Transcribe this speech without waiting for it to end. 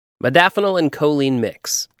Modafinil and choline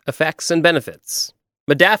mix. Effects and benefits.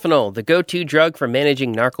 Modafinil, the go-to drug for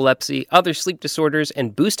managing narcolepsy, other sleep disorders,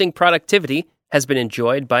 and boosting productivity, has been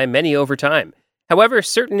enjoyed by many over time. However,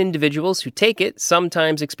 certain individuals who take it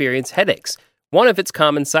sometimes experience headaches, one of its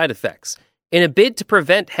common side effects. In a bid to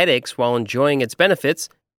prevent headaches while enjoying its benefits,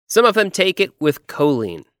 some of them take it with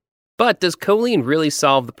choline. But does choline really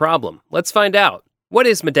solve the problem? Let's find out. What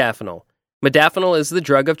is modafinil? Modafinil is the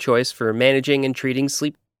drug of choice for managing and treating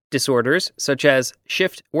sleep disorders such as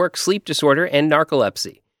shift work sleep disorder and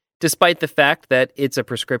narcolepsy. Despite the fact that it's a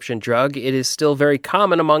prescription drug, it is still very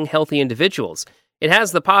common among healthy individuals. It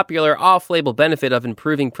has the popular off-label benefit of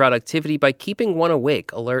improving productivity by keeping one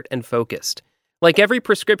awake, alert, and focused. Like every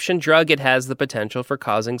prescription drug, it has the potential for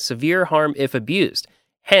causing severe harm if abused.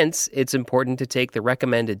 Hence, it's important to take the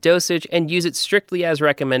recommended dosage and use it strictly as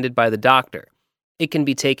recommended by the doctor. It can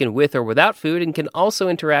be taken with or without food and can also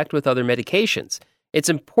interact with other medications. It's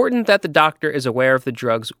important that the doctor is aware of the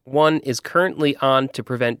drugs one is currently on to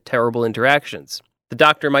prevent terrible interactions. The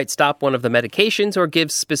doctor might stop one of the medications or give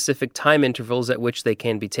specific time intervals at which they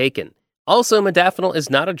can be taken. Also, modafinil is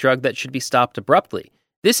not a drug that should be stopped abruptly.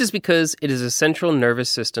 This is because it is a central nervous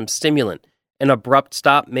system stimulant. An abrupt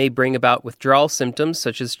stop may bring about withdrawal symptoms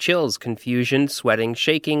such as chills, confusion, sweating,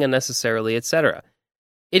 shaking unnecessarily, etc.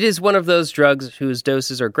 It is one of those drugs whose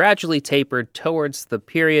doses are gradually tapered towards the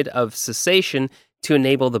period of cessation to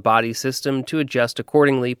enable the body system to adjust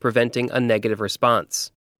accordingly, preventing a negative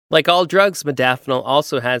response. Like all drugs, modafinil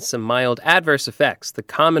also has some mild adverse effects. The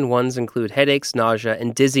common ones include headaches, nausea,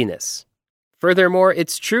 and dizziness. Furthermore,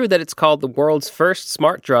 it's true that it's called the world's first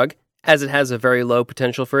smart drug, as it has a very low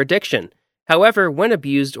potential for addiction. However, when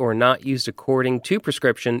abused or not used according to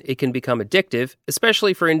prescription, it can become addictive,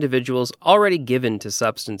 especially for individuals already given to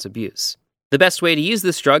substance abuse. The best way to use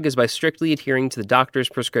this drug is by strictly adhering to the doctor's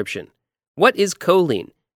prescription. What is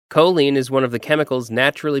choline? Choline is one of the chemicals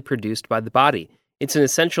naturally produced by the body. It's an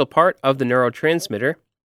essential part of the neurotransmitter,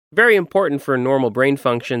 very important for normal brain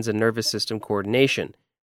functions and nervous system coordination.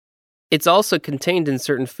 It's also contained in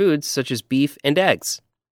certain foods such as beef and eggs.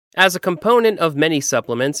 As a component of many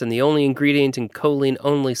supplements and the only ingredient in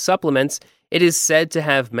choline-only supplements, it is said to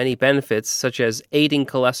have many benefits such as aiding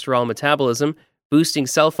cholesterol metabolism, boosting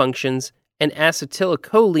cell functions, and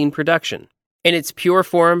acetylcholine production. In its pure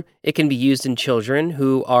form, it can be used in children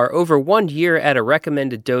who are over 1 year at a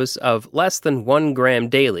recommended dose of less than 1 gram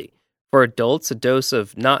daily. For adults, a dose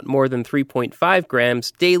of not more than 3.5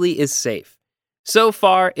 grams daily is safe. So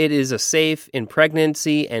far, it is safe in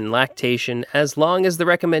pregnancy and lactation as long as the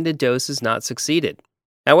recommended dose is not succeeded.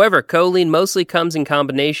 However, choline mostly comes in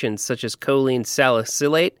combinations such as choline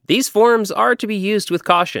salicylate. These forms are to be used with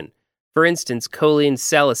caution. For instance, choline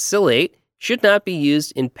salicylate should not be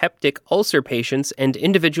used in peptic ulcer patients and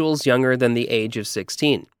individuals younger than the age of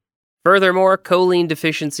 16. Furthermore, choline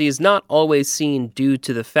deficiency is not always seen due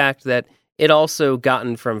to the fact that it also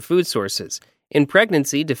gotten from food sources. In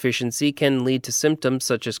pregnancy, deficiency can lead to symptoms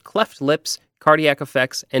such as cleft lips, cardiac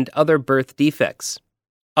effects, and other birth defects.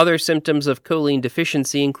 Other symptoms of choline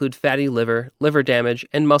deficiency include fatty liver, liver damage,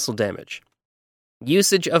 and muscle damage.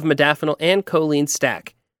 Usage of modafinil and choline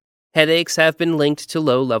stack. Headaches have been linked to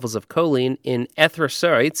low levels of choline in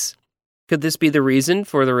erythrocytes. Could this be the reason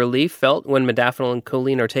for the relief felt when modafinil and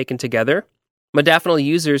choline are taken together? Modafinil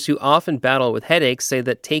users who often battle with headaches say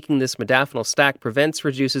that taking this modafinil stack prevents,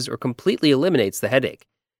 reduces, or completely eliminates the headache.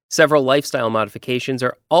 Several lifestyle modifications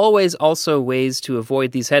are always also ways to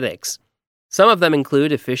avoid these headaches. Some of them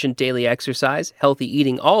include efficient daily exercise, healthy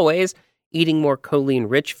eating always, eating more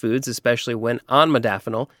choline-rich foods, especially when on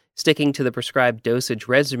modafinil, sticking to the prescribed dosage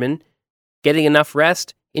regimen, getting enough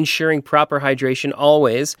rest, ensuring proper hydration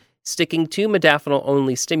always, sticking to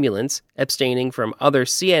modafinil-only stimulants, abstaining from other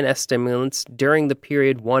CNS stimulants during the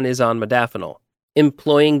period one is on modafinil.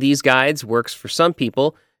 Employing these guides works for some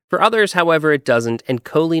people. For others, however, it doesn't, and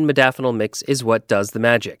choline-modafinil mix is what does the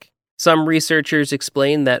magic. Some researchers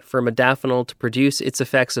explain that for modafinil to produce its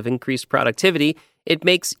effects of increased productivity, it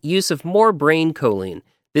makes use of more brain choline.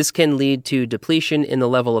 This can lead to depletion in the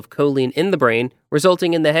level of choline in the brain,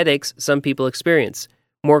 resulting in the headaches some people experience.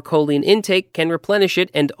 More choline intake can replenish it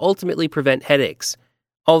and ultimately prevent headaches.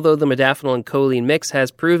 Although the modafinil and choline mix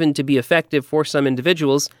has proven to be effective for some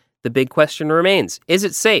individuals, the big question remains, is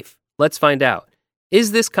it safe? Let's find out.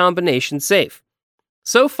 Is this combination safe?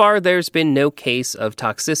 So far, there's been no case of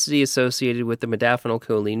toxicity associated with the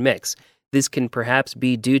modafinil-choline mix. This can perhaps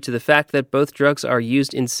be due to the fact that both drugs are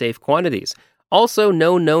used in safe quantities. Also,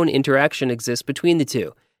 no known interaction exists between the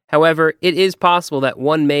two. However, it is possible that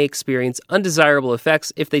one may experience undesirable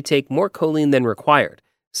effects if they take more choline than required.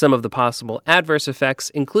 Some of the possible adverse effects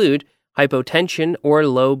include hypotension or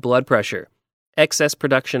low blood pressure, excess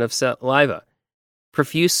production of saliva,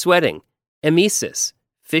 profuse sweating, emesis,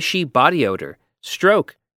 fishy body odor,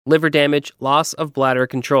 stroke, liver damage, loss of bladder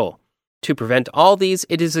control. To prevent all these,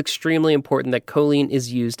 it is extremely important that choline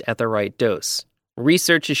is used at the right dose.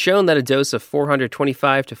 Research has shown that a dose of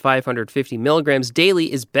 425 to 550 milligrams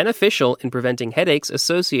daily is beneficial in preventing headaches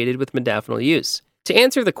associated with modafinil use. To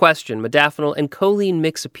answer the question, modafinil and choline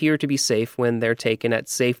mix appear to be safe when they're taken at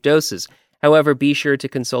safe doses. However, be sure to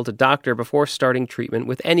consult a doctor before starting treatment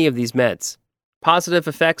with any of these meds. Positive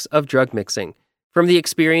effects of drug mixing. From the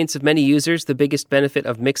experience of many users, the biggest benefit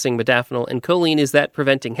of mixing modafinil and choline is that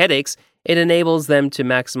preventing headaches, it enables them to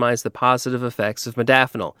maximize the positive effects of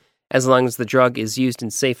modafinil. As long as the drug is used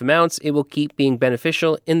in safe amounts, it will keep being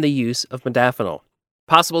beneficial in the use of modafinil.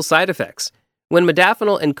 Possible side effects. When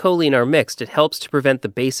modafinil and choline are mixed, it helps to prevent the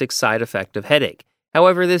basic side effect of headache.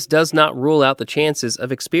 However, this does not rule out the chances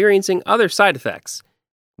of experiencing other side effects.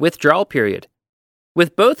 Withdrawal period.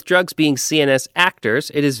 With both drugs being CNS actors,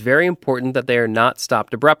 it is very important that they are not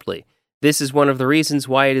stopped abruptly. This is one of the reasons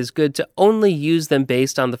why it is good to only use them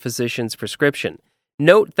based on the physician's prescription.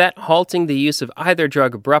 Note that halting the use of either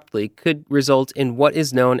drug abruptly could result in what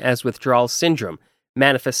is known as withdrawal syndrome,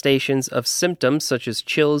 manifestations of symptoms such as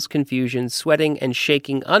chills, confusion, sweating, and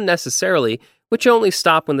shaking unnecessarily, which only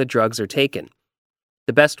stop when the drugs are taken.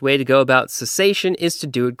 The best way to go about cessation is to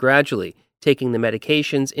do it gradually, taking the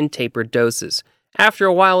medications in tapered doses. After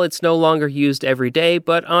a while, it's no longer used every day,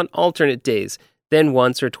 but on alternate days, then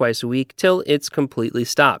once or twice a week till it's completely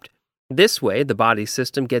stopped. This way, the body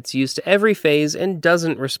system gets used to every phase and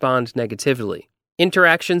doesn't respond negatively.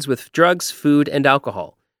 Interactions with drugs, food, and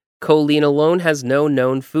alcohol. Choline alone has no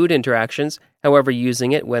known food interactions. However,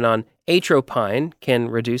 using it when on atropine can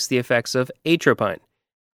reduce the effects of atropine.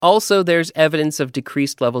 Also, there's evidence of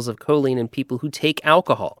decreased levels of choline in people who take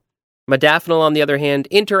alcohol. Modafinil, on the other hand,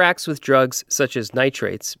 interacts with drugs such as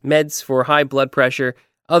nitrates, meds for high blood pressure,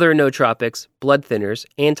 other nootropics, blood thinners,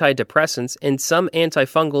 antidepressants, and some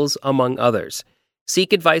antifungals, among others.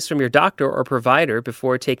 Seek advice from your doctor or provider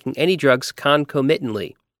before taking any drugs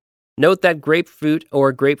concomitantly. Note that grapefruit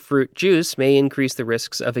or grapefruit juice may increase the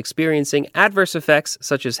risks of experiencing adverse effects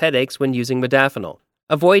such as headaches when using modafinil.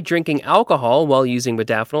 Avoid drinking alcohol while using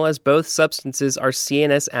modafinil, as both substances are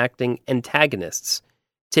CNS-acting antagonists.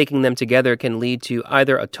 Taking them together can lead to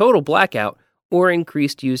either a total blackout or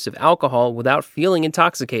increased use of alcohol without feeling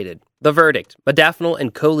intoxicated. The verdict: modafinil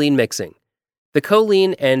and choline mixing. The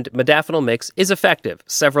choline and modafinil mix is effective.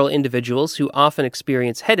 Several individuals who often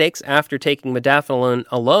experience headaches after taking modafinil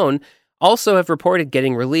alone also have reported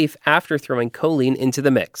getting relief after throwing choline into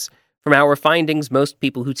the mix. From our findings, most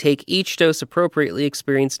people who take each dose appropriately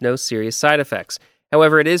experience no serious side effects.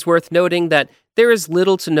 However, it is worth noting that there is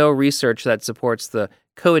little to no research that supports the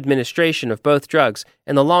co-administration of both drugs,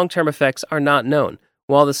 and the long-term effects are not known.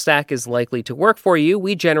 While the stack is likely to work for you,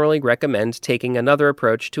 we generally recommend taking another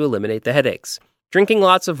approach to eliminate the headaches. Drinking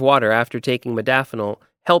lots of water after taking modafinil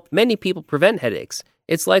help many people prevent headaches.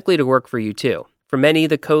 It's likely to work for you too. For many,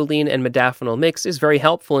 the choline and modafinil mix is very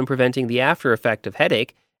helpful in preventing the after effect of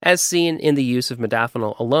headache, as seen in the use of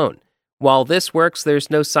modafinil alone. While this works,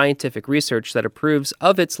 there's no scientific research that approves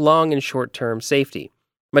of its long and short-term safety.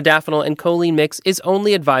 Modafinil and choline mix is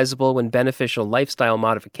only advisable when beneficial lifestyle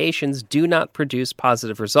modifications do not produce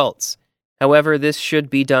positive results. However, this should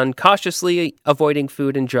be done cautiously, avoiding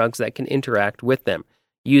food and drugs that can interact with them.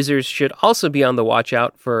 Users should also be on the watch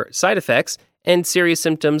out for side effects, and serious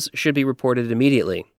symptoms should be reported immediately.